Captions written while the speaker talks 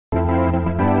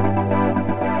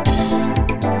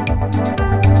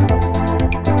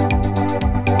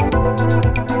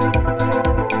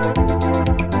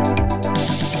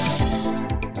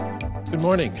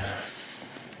morning,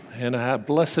 and a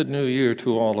blessed new year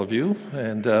to all of you.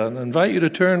 And I invite you to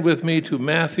turn with me to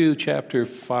Matthew chapter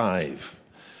 5.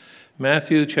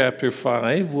 Matthew chapter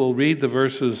 5, we'll read the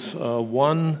verses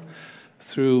 1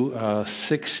 through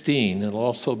 16. It'll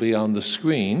also be on the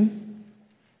screen.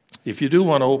 If you do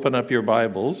want to open up your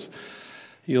Bibles,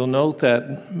 you'll note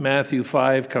that Matthew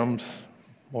 5 comes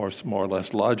more or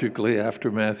less logically after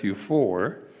Matthew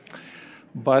 4.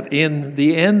 But in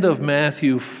the end of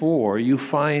Matthew 4, you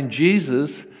find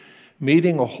Jesus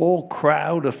meeting a whole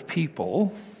crowd of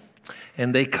people,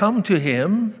 and they come to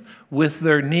him with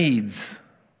their needs.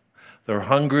 They're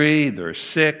hungry, they're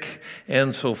sick,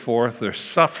 and so forth. They're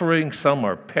suffering. Some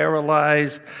are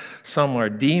paralyzed, some are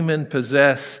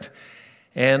demon-possessed,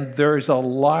 and there's a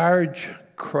large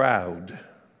crowd.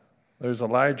 There's a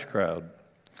large crowd.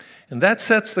 And that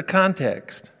sets the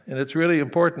context, and it's really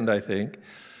important, I think,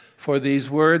 for these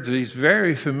words, these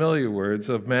very familiar words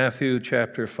of Matthew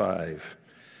chapter 5.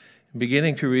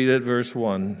 Beginning to read at verse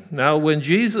 1. Now when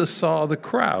Jesus saw the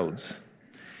crowds,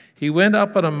 he went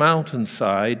up on a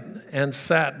mountainside and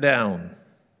sat down.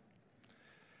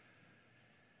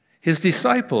 His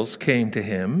disciples came to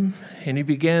him, and he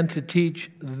began to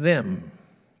teach them.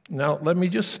 Now let me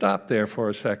just stop there for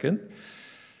a second,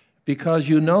 because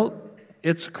you note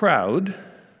it's a crowd,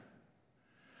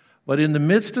 but in the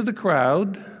midst of the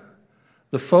crowd,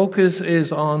 the focus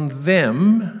is on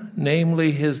them,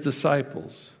 namely his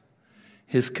disciples,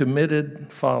 his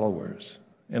committed followers.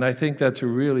 And I think that's a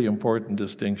really important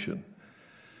distinction.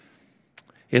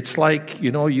 It's like,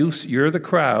 you're the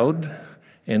crowd,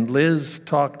 and Liz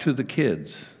talked to the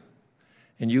kids,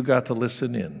 and you got to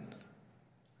listen in.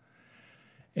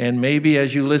 And maybe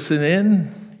as you listen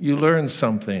in, you learn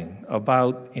something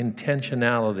about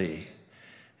intentionality,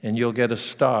 and you'll get a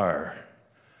star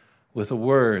with a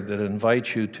word that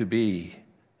invites you to be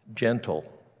gentle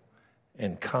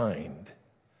and kind.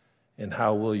 And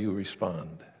how will you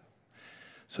respond?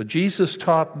 So Jesus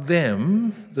taught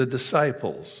them, the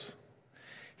disciples.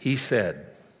 He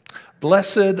said,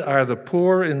 "Blessed are the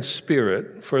poor in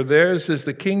spirit, for theirs is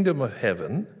the kingdom of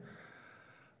heaven.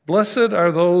 Blessed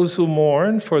are those who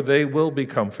mourn, for they will be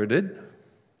comforted.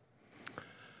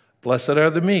 Blessed are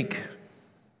the meek,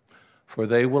 for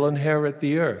they will inherit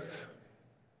the earth.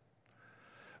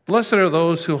 Blessed are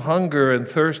those who hunger and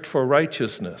thirst for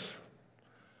righteousness,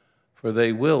 for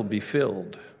they will be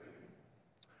filled.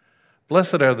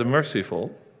 Blessed are the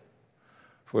merciful,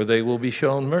 for they will be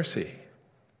shown mercy.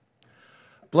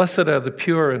 Blessed are the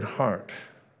pure in heart,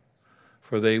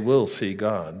 for they will see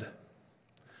God.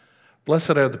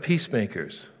 Blessed are the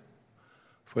peacemakers,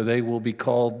 for they will be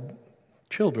called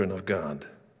children of God.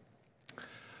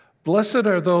 Blessed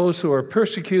are those who are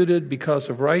persecuted because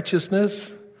of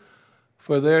righteousness,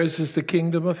 for theirs is the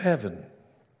kingdom of heaven.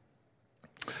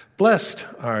 Blessed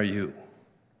are you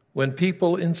when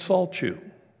people insult you,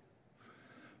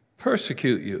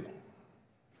 persecute you,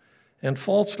 and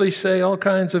falsely say all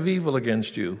kinds of evil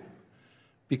against you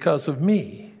because of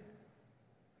me.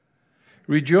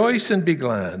 Rejoice and be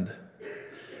glad,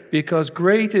 because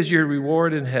great is your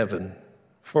reward in heaven,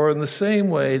 for in the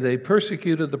same way they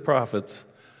persecuted the prophets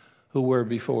who were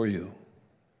before you.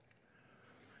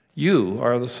 You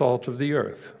are the salt of the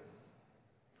earth.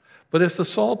 But if the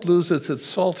salt loses its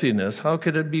saltiness, how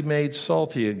can it be made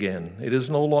salty again? It is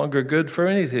no longer good for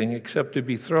anything except to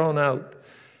be thrown out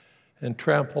and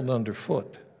trampled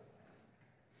underfoot.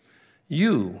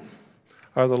 You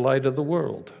are the light of the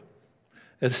world.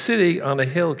 A city on a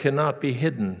hill cannot be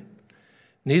hidden.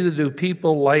 Neither do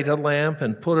people light a lamp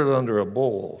and put it under a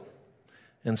bowl.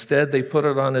 Instead, they put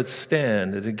it on its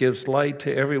stand, and it gives light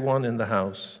to everyone in the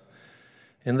house.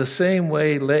 In the same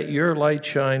way, let your light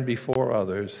shine before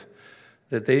others,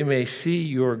 that they may see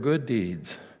your good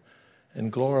deeds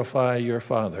and glorify your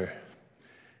Father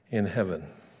in heaven."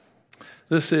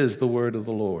 This is the word of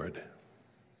the Lord.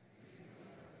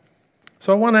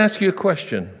 So I want to ask you a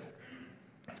question.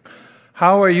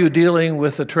 How are you dealing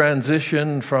with the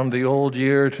transition from the old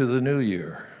year to the new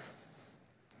year?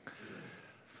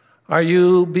 Are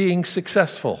you being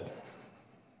successful?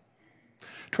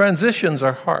 Transitions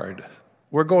are hard.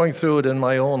 We're going through it in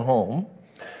my own home.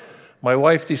 My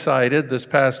wife decided this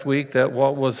past week that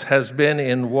what has been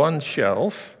in one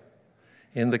shelf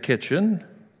in the kitchen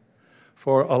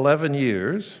for 11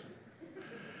 years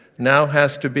now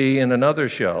has to be in another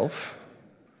shelf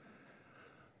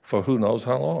for who knows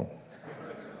how long.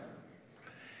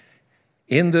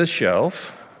 In this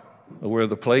shelf, where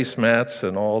the placemats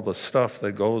and all the stuff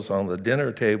that goes on the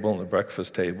dinner table and the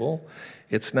breakfast table,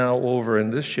 it's now over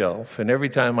in this shelf. And every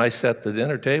time I set the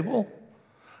dinner table,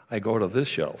 I go to this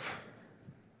shelf,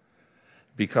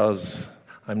 because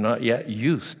I'm not yet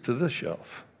used to this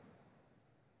shelf.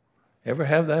 Ever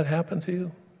have that happen to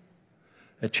you?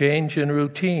 A change in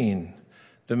routine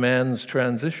demands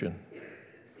transition.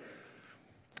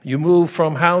 You move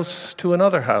from house to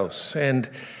another house, and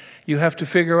you have to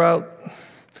figure out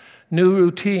new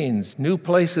routines, new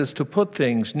places to put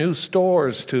things, new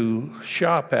stores to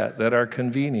shop at that are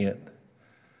convenient.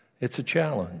 It's a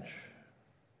challenge.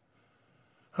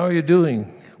 How are you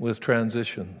doing with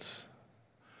transitions?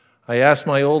 I asked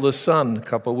my oldest son a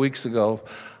couple of weeks ago,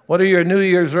 "What are your New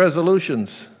Year's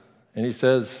resolutions?" And he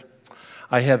says,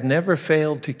 "I have never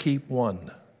failed to keep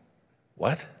one."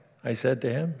 "What?" I said to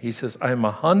him. He says, "I'm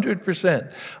 100%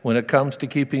 when it comes to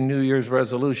keeping New Year's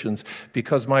resolutions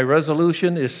because my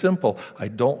resolution is simple. I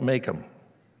don't make them."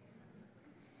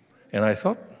 And I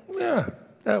thought, yeah,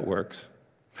 that works.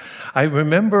 I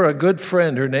remember a good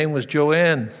friend, her name was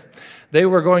Joanne. They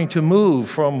were going to move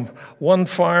from one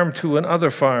farm to another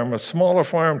farm, a smaller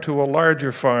farm to a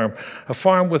larger farm, a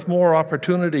farm with more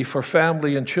opportunity for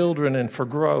family and children and for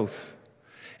growth.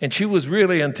 And she was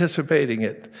really anticipating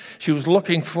it. She was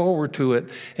looking forward to it.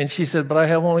 And she said, "But I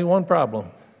have only one problem."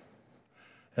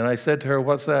 And I said to her,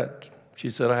 "What's that?" She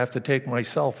said, "I have to take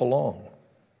myself along.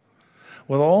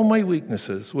 With all my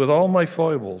weaknesses, with all my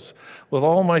foibles, with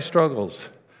all my struggles,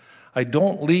 I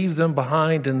don't leave them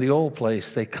behind in the old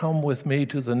place. They come with me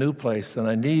to the new place, and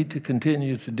I need to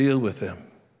continue to deal with them."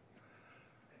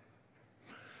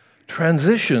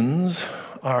 Transitions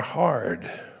are hard.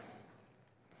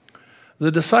 The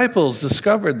disciples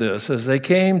discovered this as they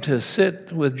came to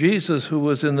sit with Jesus, who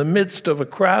was in the midst of a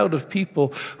crowd of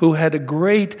people who had a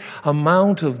great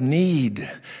amount of need.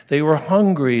 They were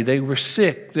hungry, they were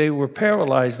sick, they were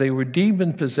paralyzed, they were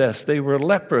demon-possessed, they were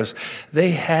leprous.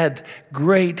 They had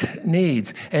great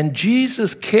needs, and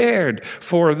Jesus cared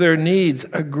for their needs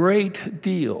a great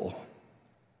deal.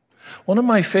 One of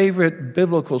my favorite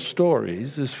biblical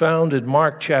stories is found in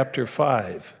Mark chapter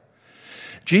 5.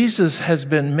 Jesus has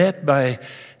been met by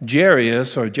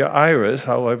Jairus, or Jairus,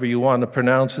 however you want to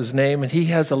pronounce his name, and he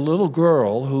has a little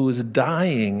girl who is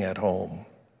dying at home.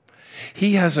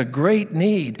 He has a great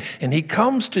need, and he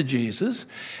comes to Jesus,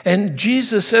 and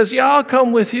Jesus says, "Yeah, I'll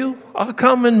come with you. I'll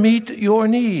come and meet your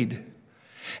need."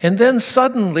 And then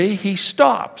suddenly he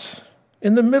stops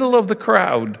in the middle of the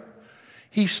crowd.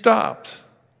 He stops,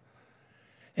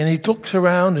 and he looks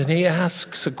around and he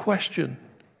asks a question.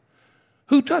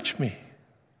 "Who touched me?"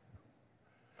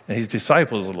 And his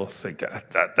disciples will think,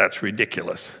 that's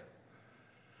ridiculous.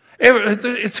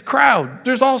 It's a crowd.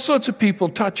 There's all sorts of people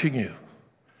touching you.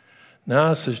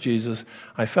 "No," says Jesus,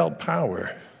 "I felt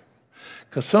power.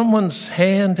 Because someone's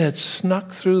hand had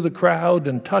snuck through the crowd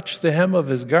and touched the hem of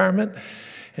his garment,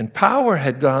 and power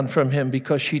had gone from him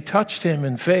because she touched him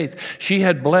in faith. She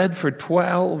had bled for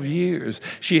 12 years.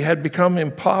 She had become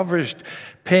impoverished,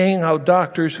 paying out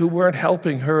doctors who weren't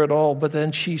helping her at all. But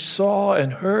then she saw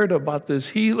and heard about this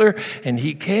healer, and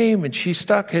he came, and she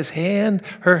stuck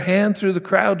her hand through the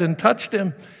crowd and touched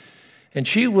him. And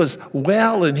she was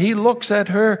well, and he looks at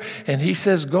her, and he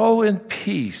says, 'Go in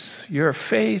peace. Your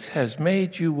faith has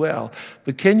made you well.'"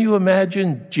 But can you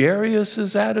imagine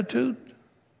Jairus' attitude?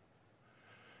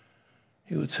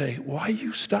 He would say, "Why are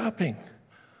you stopping?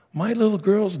 My little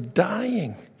girl's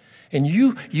dying. And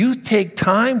you take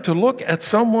time to look at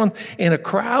someone in a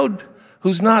crowd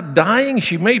who's not dying.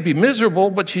 She may be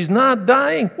miserable, but she's not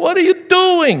dying. What are you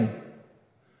doing?"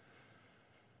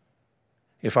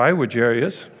 If I were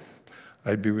Jairus,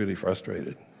 I'd be really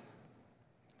frustrated.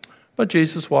 But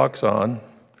Jesus walks on,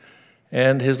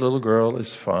 and his little girl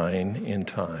is fine in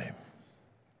time.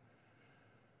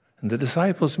 And the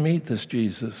disciples meet this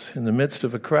Jesus in the midst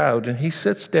of a crowd, and he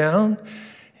sits down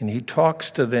and he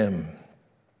talks to them.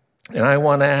 And I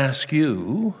want to ask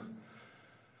you,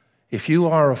 if you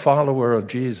are a follower of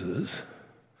Jesus,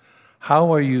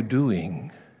 how are you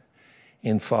doing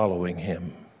in following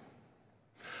him?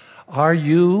 Are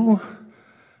you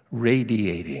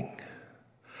radiating?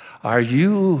 Are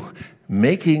you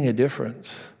making a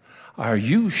difference? Are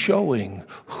you showing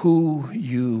who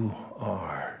you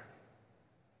are?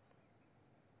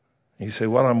 You say,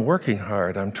 "Well, I'm working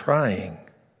hard, I'm trying."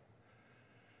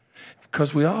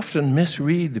 Because we often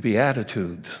misread the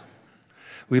Beatitudes.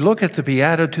 We look at the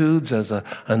Beatitudes as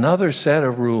another set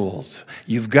of rules.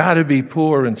 You've got to be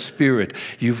poor in spirit.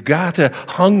 You've got to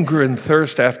hunger and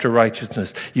thirst after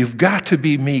righteousness. You've got to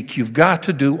be meek. You've got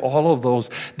to do all of those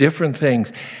different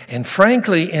things. And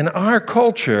frankly, in our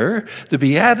culture, the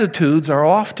Beatitudes are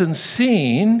often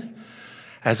seen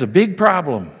as a big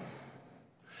problem,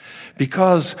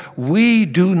 because we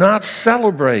do not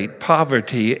celebrate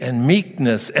poverty and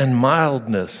meekness and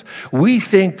mildness. We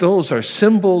think those are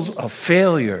symbols of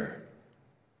failure.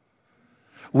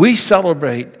 We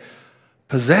celebrate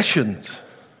possessions.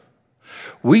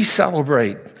 We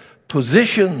celebrate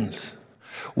positions.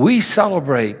 We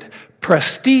celebrate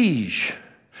prestige.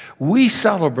 We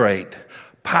celebrate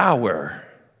power.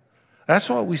 That's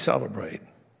what we celebrate.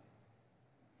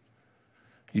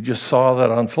 You just saw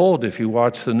that unfold if you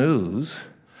watch the news,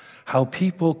 how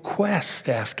people quest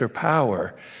after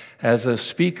power as a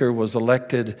speaker was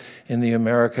elected in the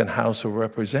American House of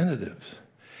Representatives,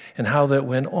 and how that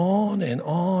went on and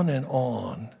on and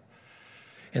on.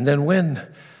 And then when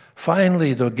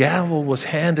finally the gavel was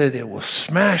handed, it was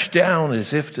smashed down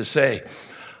as if to say,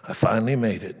 I finally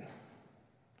made it.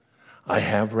 I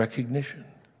have recognition.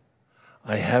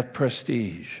 I have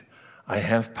prestige. I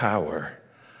have power.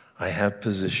 I have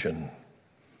position.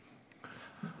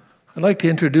 I'd like to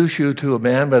introduce you to a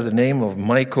man by the name of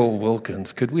Michael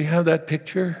Wilkins. Could we have that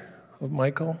picture of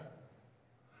Michael?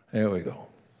 There we go.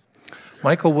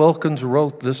 Michael Wilkins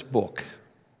wrote this book.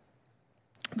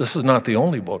 This is not the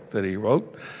only book that he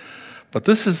wrote, but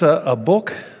this is a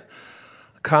book,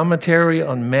 a commentary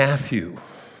on Matthew.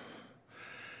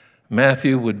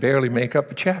 Matthew would barely make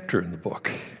up a chapter in the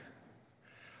book,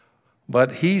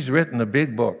 but he's written a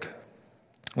big book.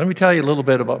 Let me tell you a little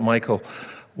bit about Michael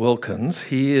Wilkins.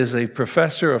 He is a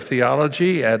professor of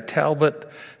theology at Talbot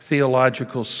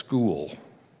Theological School.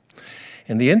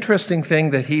 And the interesting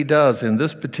thing that he does in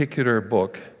this particular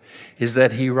book is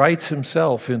that he writes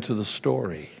himself into the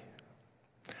story.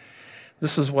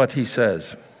 This is what he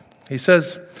says. He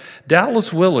says,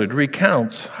 Dallas Willard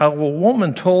recounts how a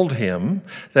woman told him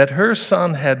that her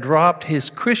son had dropped his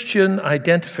Christian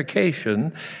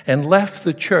identification and left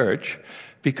the church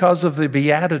because of the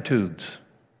Beatitudes.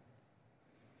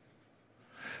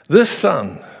 This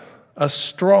son, a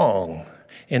strong,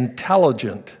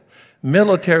 intelligent,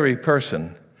 military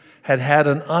person, had had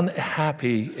an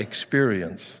unhappy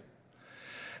experience.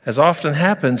 As often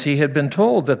happens, he had been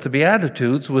told that the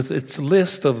Beatitudes, with its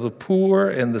list of the poor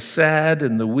and the sad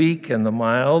and the weak and the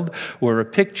mild, were a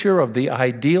picture of the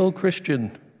ideal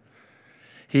Christian.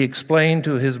 He explained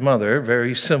to his mother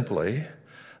very simply,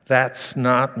 "That's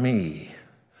not me.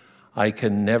 I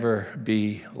can never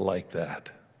be like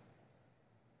that."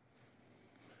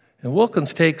 And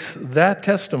Wilkins takes that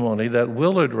testimony that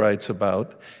Willard writes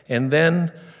about and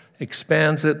then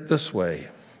expands it this way.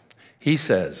 He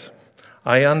says,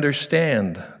 I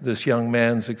understand this young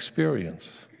man's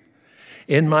experience.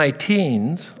 In my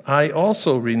teens, I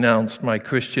also renounced my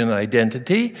Christian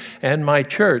identity and my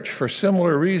church for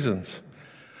similar reasons.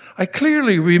 I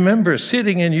clearly remember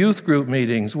sitting in youth group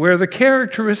meetings where the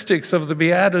characteristics of the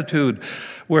Beatitude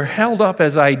were held up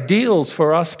as ideals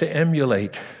for us to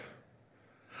emulate.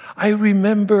 I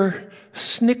remember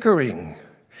snickering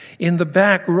in the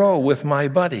back row with my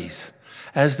buddies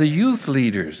as the youth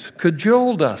leaders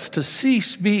cajoled us to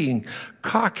cease being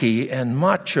cocky and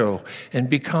macho and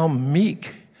become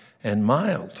meek and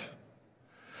mild.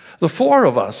 The four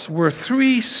of us were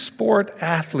 3 sport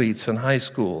athletes in high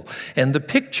school, and the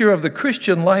picture of the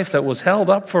Christian life that was held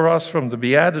up for us from the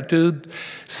Beatitude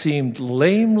seemed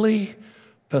lamely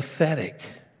pathetic.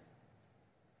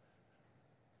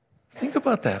 Think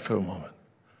about that for a moment.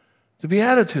 The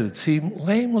Beatitudes seem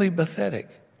lamely pathetic.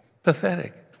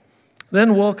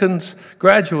 Then Wilkins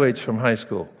graduates from high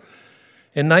school.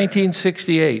 In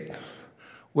 1968,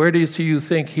 where do you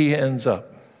think he ends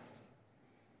up?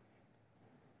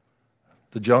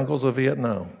 The jungles of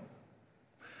Vietnam.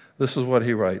 This is what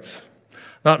he writes.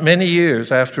 Not many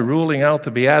years after ruling out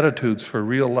the Beatitudes for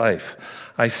real life,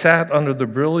 I sat under the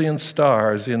brilliant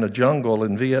stars in a jungle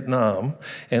in Vietnam,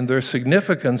 and their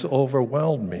significance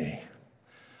overwhelmed me.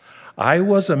 I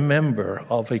was a member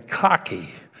of a cocky,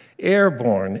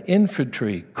 airborne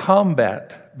infantry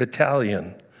combat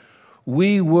battalion.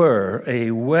 We were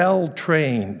a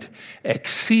well-trained,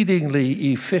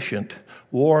 exceedingly efficient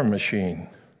war machine.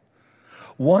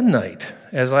 One night,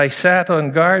 as I sat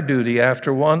on guard duty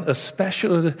after one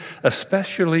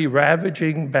especially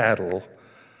ravaging battle,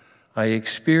 I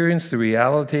experienced the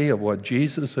reality of what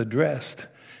Jesus addressed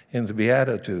in the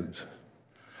Beatitudes.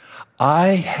 I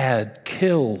had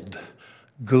killed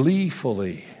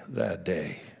gleefully that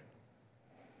day.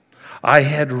 I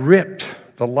had ripped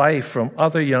the life from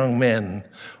other young men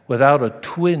without a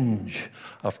twinge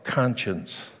of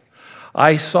conscience.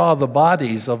 I saw the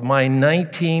bodies of my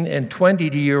 19 and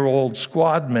 20-year-old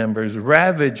squad members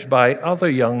ravaged by other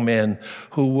young men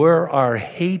who were our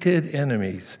hated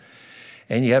enemies.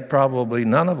 And yet probably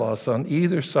none of us on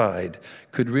either side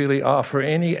could really offer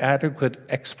any adequate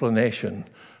explanation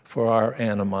for our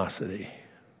animosity.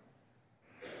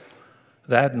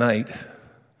 That night,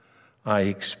 I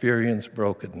experienced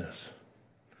brokenness.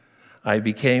 I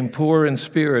became poor in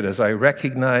spirit as I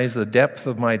recognized the depth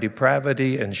of my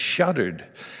depravity and shuddered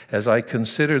as I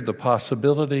considered the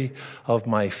possibility of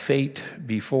my fate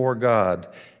before God,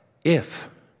 if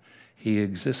He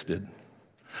existed.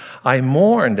 I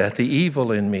mourned at the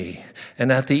evil in me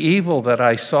and at the evil that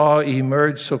I saw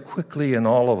emerge so quickly in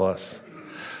all of us.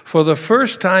 For the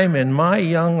first time in my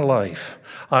young life,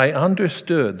 I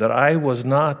understood that I was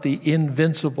not the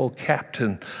invincible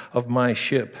captain of my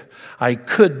ship. I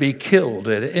could be killed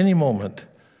at any moment.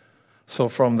 So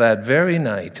from that very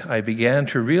night, I began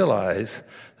to realize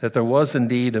that there was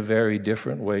indeed a very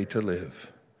different way to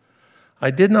live.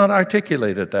 I did not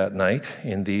articulate it that night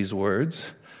in these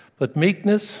words, but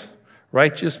meekness,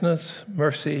 righteousness,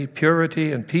 mercy,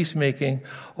 purity, and peacemaking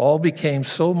all became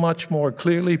so much more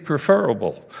clearly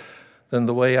preferable than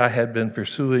the way I had been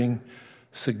pursuing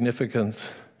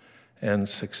significance and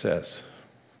success.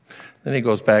 Then he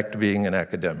goes back to being an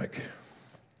academic.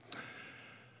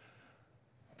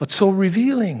 But so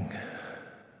revealing.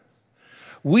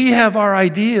 We have our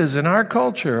ideas in our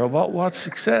culture about what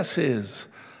success is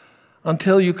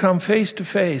until you come face to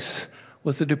face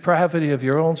with the depravity of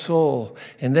your own soul.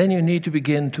 And then you need to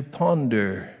begin to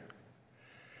ponder.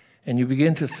 And you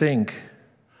begin to think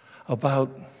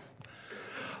about,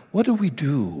 what do we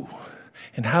do?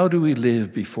 And how do we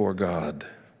live before God?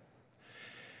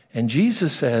 And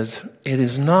Jesus says, it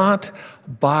is not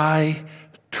by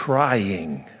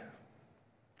trying.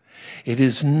 It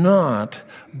is not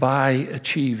by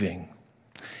achieving.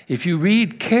 If you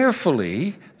read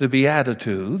carefully the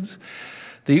Beatitudes,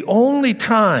 the only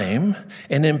time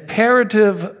an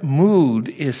imperative mood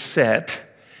is set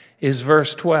is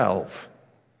verse 12.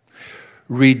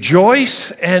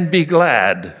 Rejoice and be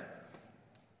glad.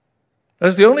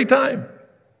 That's the only time.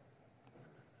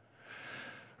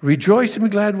 Rejoice and be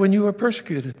glad when you are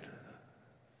persecuted.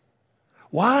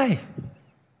 Why?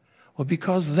 Well,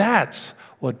 because that's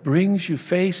what brings you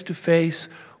face to face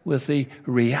with the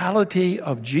reality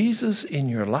of Jesus in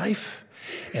your life.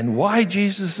 And why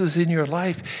Jesus is in your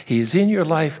life. He is in your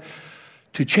life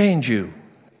to change you.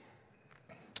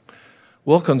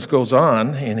 Wilkins goes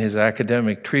on in his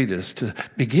academic treatise to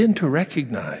begin to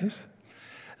recognize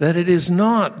that it is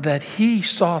not that he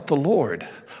sought the Lord,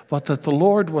 but that the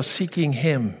Lord was seeking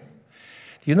him.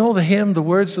 You know the hymn, the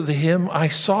words of the hymn, I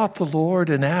sought the Lord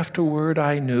and afterward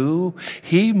I knew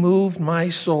he moved my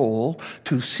soul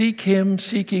to seek him,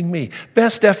 seeking me.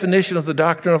 Best definition of the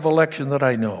doctrine of election that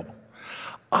I know.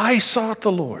 I sought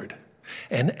the Lord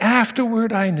and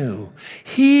afterward I knew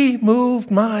he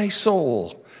moved my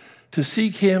soul to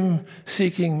seek him,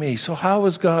 seeking me. So how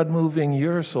is God moving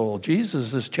your soul?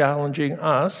 Jesus is challenging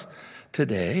us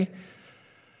today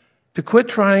to quit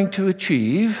trying to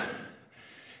achieve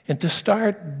and to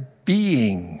start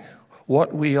being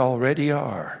what we already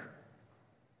are.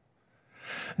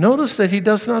 Notice that he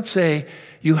does not say,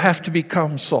 you have to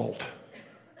become salt.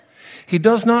 He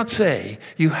does not say,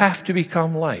 you have to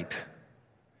become light.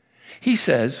 He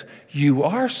says, you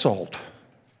are salt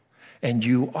and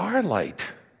you are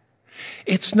light.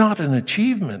 It's not an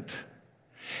achievement.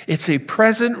 It's a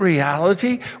present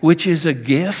reality, which is a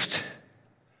gift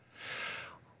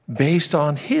based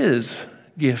on his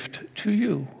gift to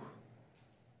you.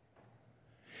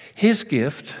 His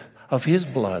gift of his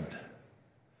blood.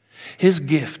 His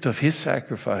gift of his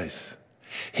sacrifice.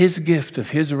 His gift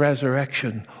of his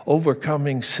resurrection,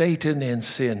 overcoming Satan and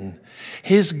sin.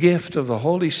 His gift of the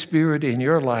Holy Spirit in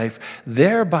your life,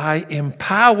 thereby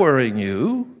empowering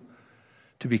you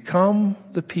to become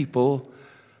the people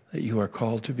that you are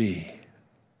called to be.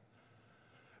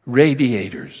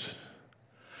 Radiators.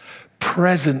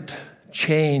 Present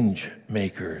change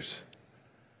makers.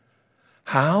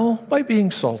 How? By being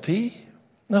salty.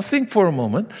 Now think for a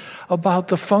moment about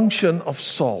the function of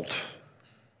salt.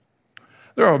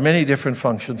 There are many different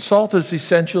functions. Salt is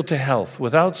essential to health.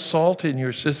 Without salt in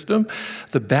your system,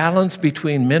 the balance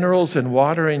between minerals and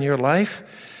water in your life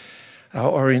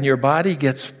or in your body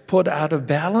gets put out of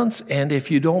balance, and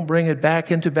if you don't bring it back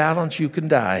into balance, you can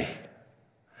die.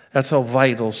 That's how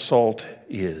vital salt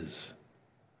is.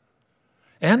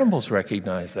 Animals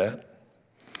recognize that.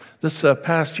 This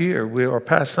past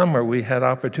summer, we had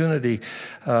opportunity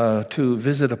to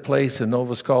visit a place in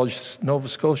Nova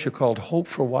Scotia called Hope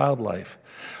for Wildlife,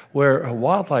 where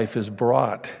wildlife is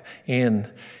brought in,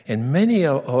 and many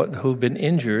who've been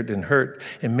injured and hurt,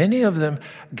 and many of them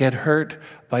get hurt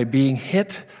by being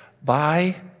hit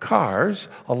by cars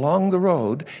along the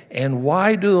road. And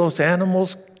why do those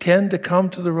animals tend to come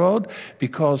to the road?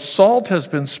 Because salt has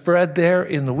been spread there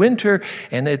in the winter,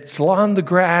 and it's on the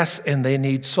grass, and they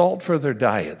need salt for their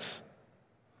diets.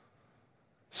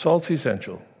 Salt's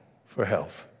essential for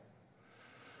health.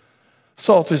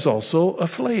 Salt is also a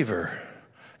flavor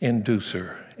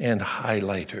inducer and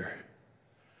highlighter.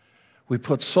 We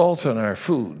put salt on our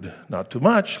food, not too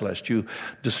much, lest you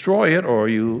destroy it or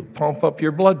you pump up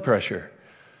your blood pressure.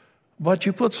 But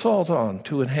you put salt on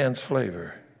to enhance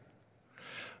flavor.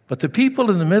 But the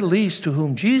people in the Middle East to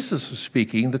whom Jesus was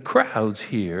speaking, the crowds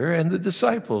here and the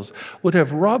disciples, would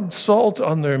have rubbed salt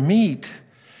on their meat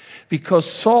because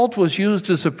salt was used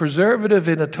as a preservative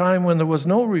in a time when there was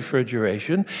no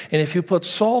refrigeration. And if you put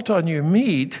salt on your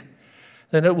meat,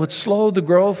 then it would slow the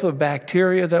growth of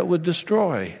bacteria that would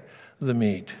destroy the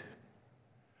meat.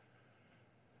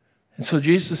 And so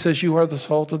Jesus says, you are the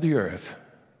salt of the earth.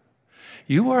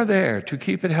 You are there to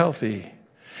keep it healthy.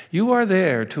 You are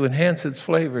there to enhance its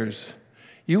flavors.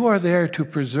 You are there to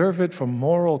preserve it from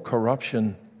moral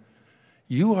corruption.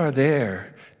 You are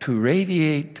there to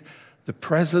radiate the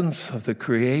presence of the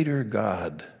Creator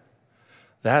God.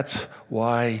 That's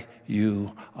why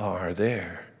you are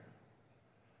there.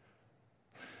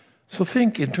 So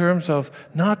think in terms of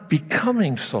not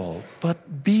becoming salt,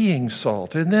 but being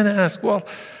salt. And then ask, well,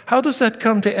 how does that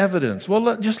come to evidence?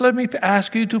 Well, just let me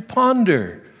ask you to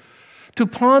ponder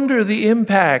the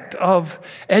impact of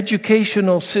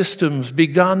educational systems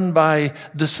begun by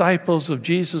disciples of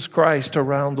Jesus Christ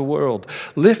around the world,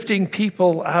 lifting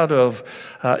people out of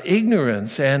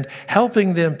ignorance and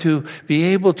helping them to be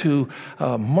able to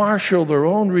marshal their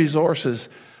own resources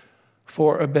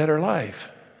for a better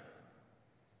life.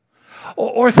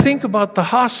 Or think about the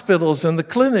hospitals and the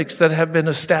clinics that have been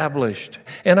established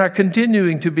and are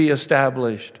continuing to be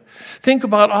established. Think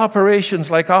about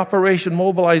operations like Operation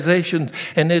Mobilization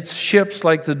and its ships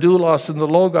like the Doulos and the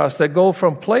Logos that go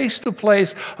from place to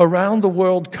place around the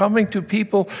world, coming to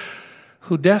people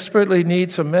who desperately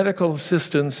need some medical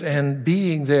assistance and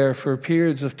being there for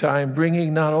periods of time,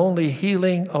 bringing not only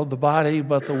healing of the body,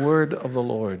 but the word of the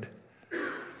Lord.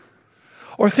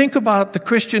 Or think about the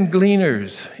Christian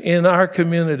gleaners in our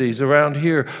communities around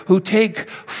here who take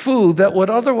food that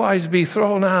would otherwise be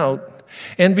thrown out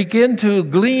and begin to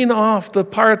glean off the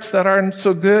parts that aren't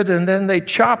so good, and then they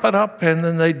chop it up and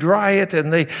then they dry it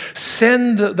and they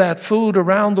send that food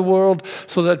around the world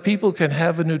so that people can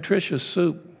have a nutritious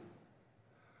soup.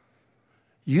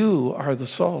 You are the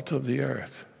salt of the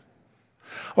earth.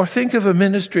 Or think of a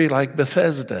ministry like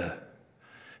Bethesda,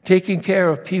 taking care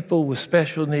of people with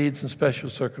special needs and special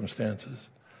circumstances.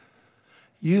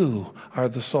 You are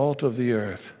the salt of the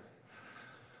earth.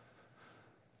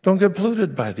 Don't get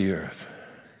polluted by the earth.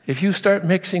 If you start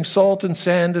mixing salt and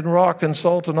sand and rock and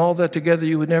salt and all that together,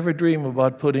 you would never dream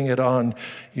about putting it on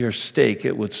your steak.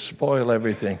 It would spoil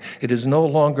everything. It is no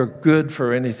longer good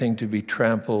for anything to be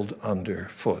trampled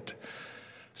underfoot.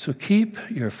 So keep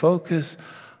your focus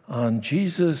on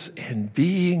Jesus and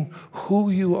being who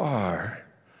you are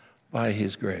by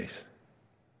His grace.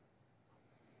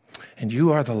 And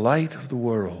you are the light of the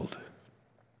world.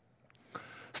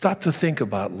 Stop to think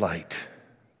about light.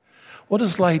 What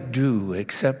does light do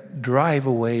except drive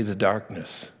away the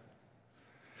darkness?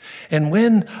 And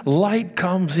when light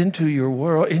comes into your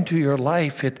world, into your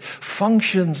life, it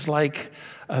functions like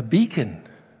a beacon.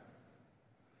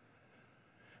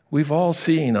 We've all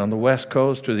seen on the West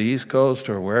Coast or the East Coast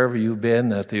or wherever you've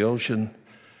been at the ocean,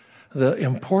 the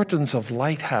importance of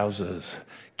lighthouses,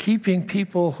 keeping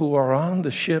people who are on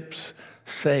the ships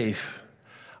safe,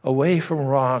 away from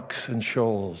rocks and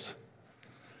shoals.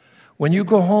 When you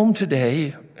go home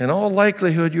today, in all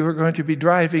likelihood, you are going to be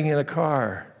driving in a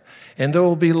car, and there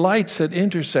will be lights at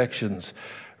intersections,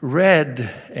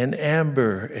 red and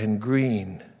amber and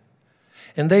green.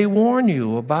 And they warn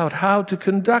you about how to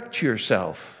conduct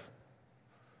yourself.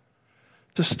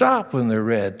 To stop when they're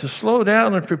red, to slow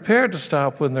down and prepare to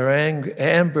stop when they're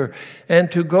amber,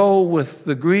 and to go with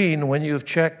the green when you've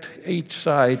checked each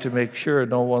side to make sure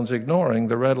no one's ignoring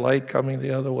the red light coming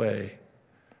the other way.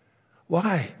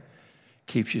 Why?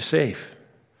 Keeps you safe,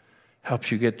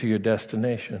 helps you get to your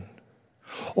destination.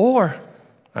 Or,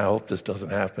 I hope this doesn't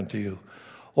happen to you,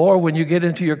 or when you get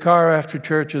into your car after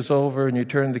church is over and you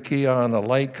turn the key on, a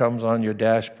light comes on your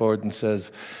dashboard and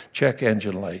says, check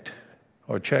engine light.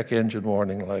 Or check engine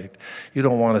warning light. You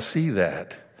don't want to see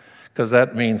that because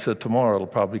that means that tomorrow it'll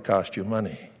probably cost you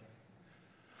money.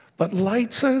 But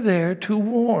lights are there to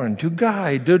warn, to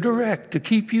guide, to direct, to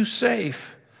keep you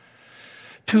safe,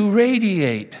 to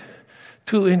radiate,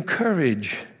 to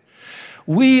encourage.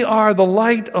 We are the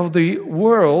light of the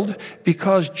world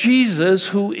because Jesus,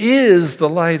 who is the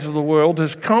light of the world,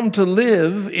 has come to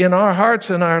live in our hearts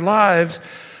and our lives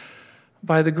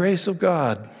by the grace of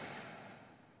God.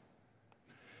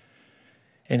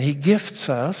 And He gifts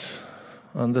us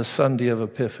on the Sunday of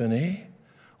Epiphany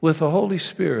with the Holy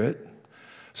Spirit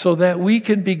so that we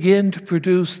can begin to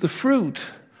produce the fruit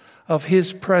of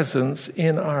his presence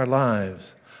in our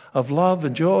lives, of love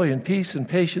and joy and peace and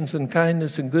patience and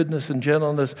kindness and goodness and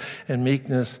gentleness and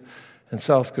meekness and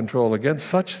self-control. Against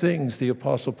such things, the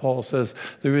Apostle Paul says,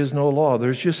 there is no law.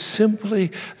 There's just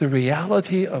simply the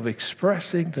reality of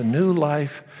expressing the new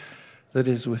life that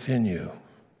is within you.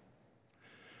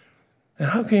 And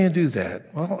how can you do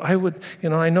that? Well,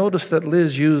 I noticed that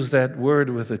Liz used that word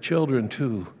with the children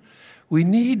too. We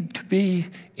need to be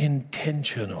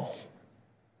intentional.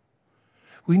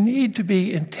 We need to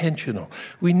be intentional.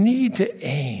 We need to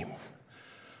aim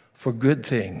for good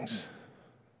things.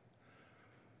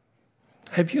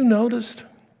 Have you noticed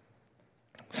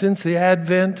since the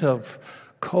advent of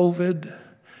COVID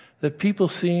that people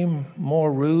seem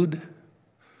more rude,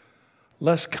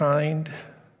 less kind,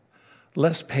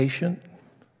 less patient?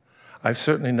 I've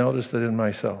certainly noticed it in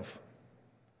myself.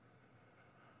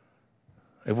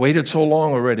 I've waited so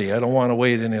long already, I don't want to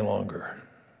wait any longer.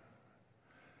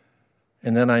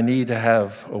 And then I need to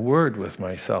have a word with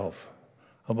myself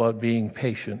about being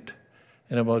patient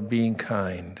and about being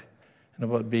kind and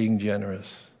about being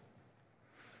generous.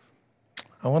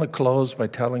 I want to close by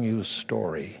telling you a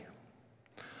story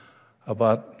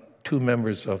about two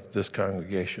members of this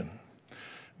congregation.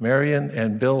 Marion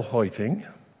and Bill Hoiting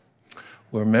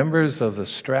were members of the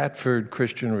Stratford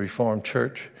Christian Reformed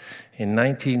Church in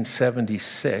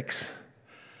 1976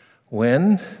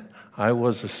 when I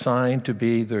was assigned to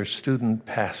be their student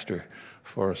pastor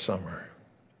for a summer.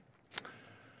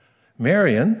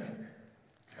 Marion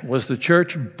was the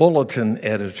church bulletin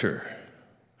editor.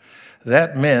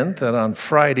 That meant that on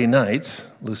Friday nights,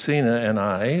 Lucina and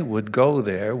I would go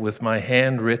there with my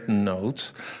handwritten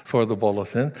notes for the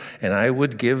bulletin, and I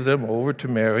would give them over to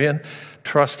Marion,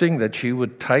 trusting that she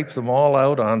would type them all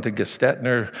out onto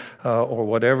Gestetner or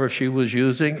whatever she was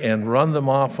using and run them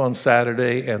off on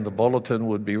Saturday, and the bulletin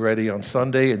would be ready on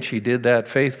Sunday, and she did that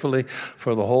faithfully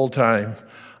for the whole time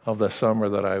of the summer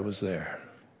that I was there.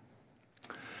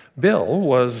 Bill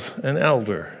was an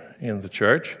elder in the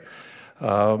church,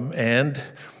 and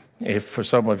if for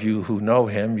some of you who know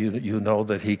him, you know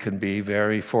that he can be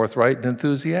very forthright and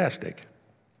enthusiastic.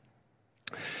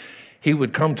 He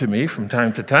would come to me from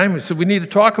time to time and said, we need to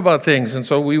talk about things, and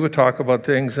so we would talk about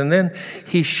things, and then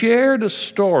he shared a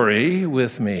story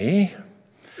with me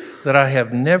that I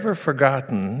have never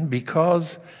forgotten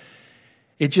because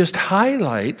it just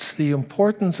highlights the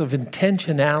importance of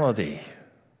intentionality,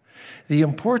 the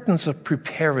importance of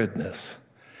preparedness,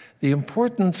 the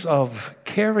importance of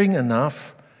caring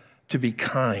enough to be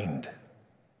kind.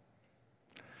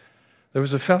 There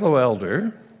was a fellow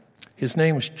elder. His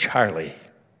name was Charlie.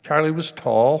 Charlie was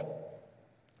tall.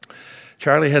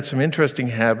 Charlie had some interesting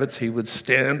habits. He would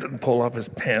stand and pull up his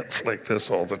pants like this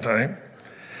all the time.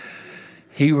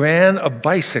 He ran a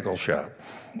bicycle shop.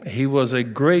 He was a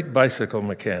great bicycle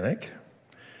mechanic.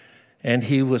 And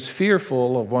he was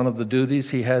fearful of one of the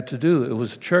duties he had to do. It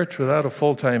was a church without a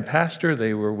full-time pastor.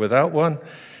 They were without one.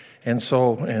 And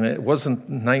it wasn't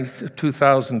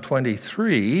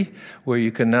 2023 where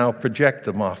you can now project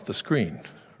them off the screen,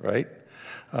 right?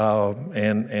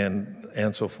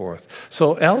 And so forth.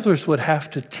 So elders would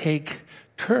have to take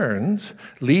turns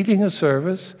leading a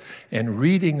service and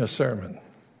reading a sermon.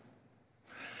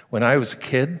 When I was a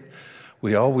kid,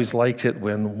 we always liked it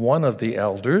when one of the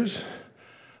elders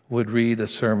would read a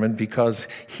sermon because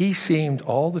he seemed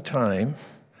all the time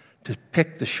to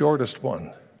pick the shortest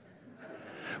one.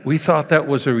 We thought that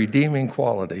was a redeeming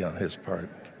quality on his part.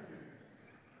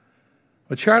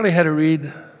 But Charlie had to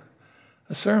read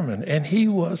a sermon, and he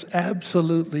was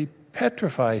absolutely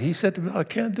petrified. He said to Bill, I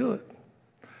can't do it.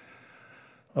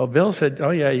 Well, Bill said,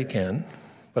 oh yeah, you can,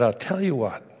 but I'll tell you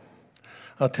what.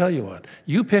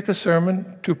 You pick a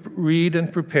sermon to read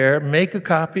and prepare, make a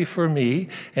copy for me,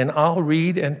 and I'll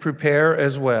read and prepare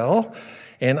as well,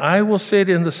 and I will sit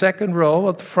in the second row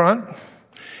at the front,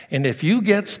 and if you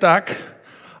get stuck,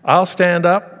 I'll stand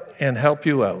up and help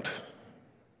you out.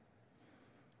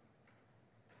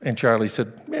 And Charlie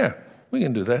said, yeah, we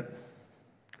can do that.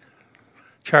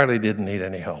 Charlie didn't need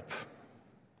any help.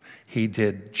 He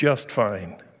did just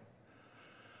fine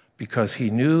because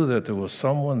he knew that there was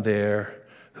someone there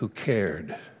who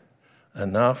cared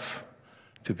enough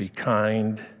to be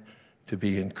kind, to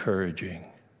be encouraging.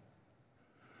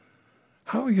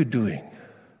 How are you doing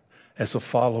as a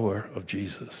follower of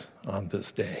Jesus on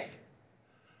this day?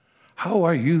 How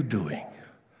are you doing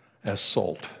as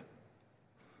salt?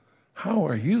 How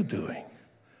are you doing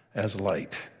as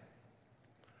light?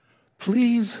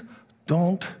 Please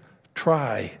don't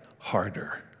try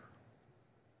harder.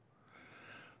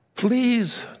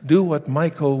 Please do what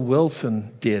Michael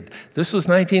Wilson did. This was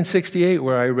 1968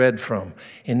 where I read from.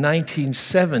 In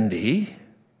 1970,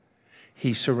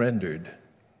 he surrendered.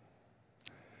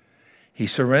 He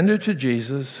surrendered to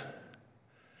Jesus,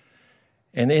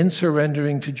 and in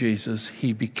surrendering to Jesus,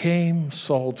 he became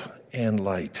salt and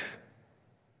light.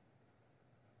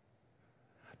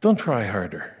 Don't try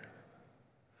harder.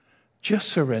 Just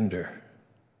surrender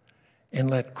and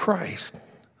let Christ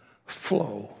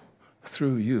flow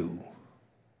through you,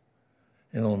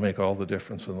 and it'll make all the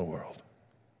difference in the world.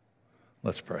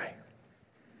 Let's pray.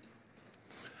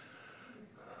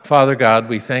 Father God,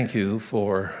 we thank you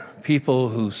for people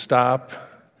who stop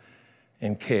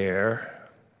and care,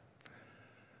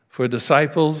 for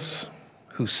disciples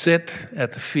who sit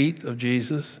at the feet of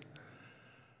Jesus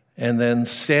and then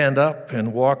stand up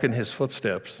and walk in his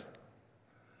footsteps,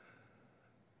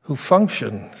 who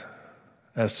function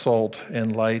as salt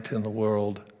and light in the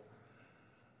world,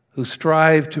 who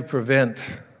strive to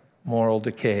prevent moral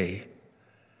decay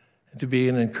and to be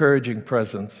an encouraging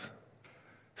presence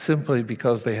simply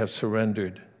because they have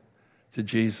surrendered to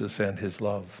Jesus and his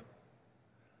love.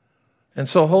 And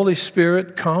so, Holy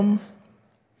Spirit, come,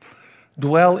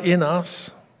 dwell in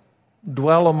us,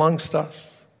 dwell amongst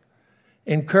us,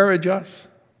 encourage us,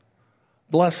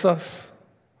 bless us,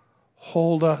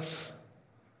 hold us,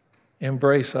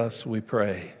 embrace us, we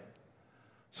pray,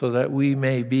 so that we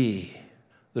may be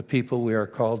the people we are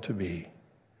called to be.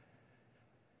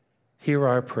 Hear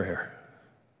our prayer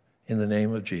in the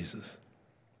name of Jesus.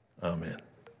 Amen.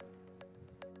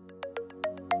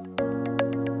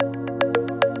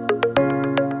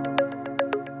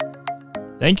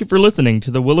 Thank you for listening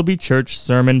to the Willoughby Church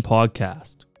Sermon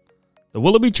Podcast. The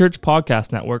Willoughby Church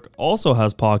Podcast Network also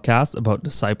has podcasts about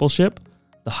discipleship,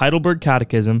 the Heidelberg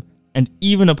Catechism, and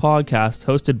even a podcast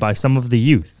hosted by some of the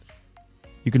youth.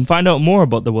 You can find out more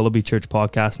about the Willoughby Church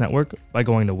Podcast Network by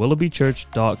going to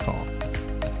willoughbychurch.com.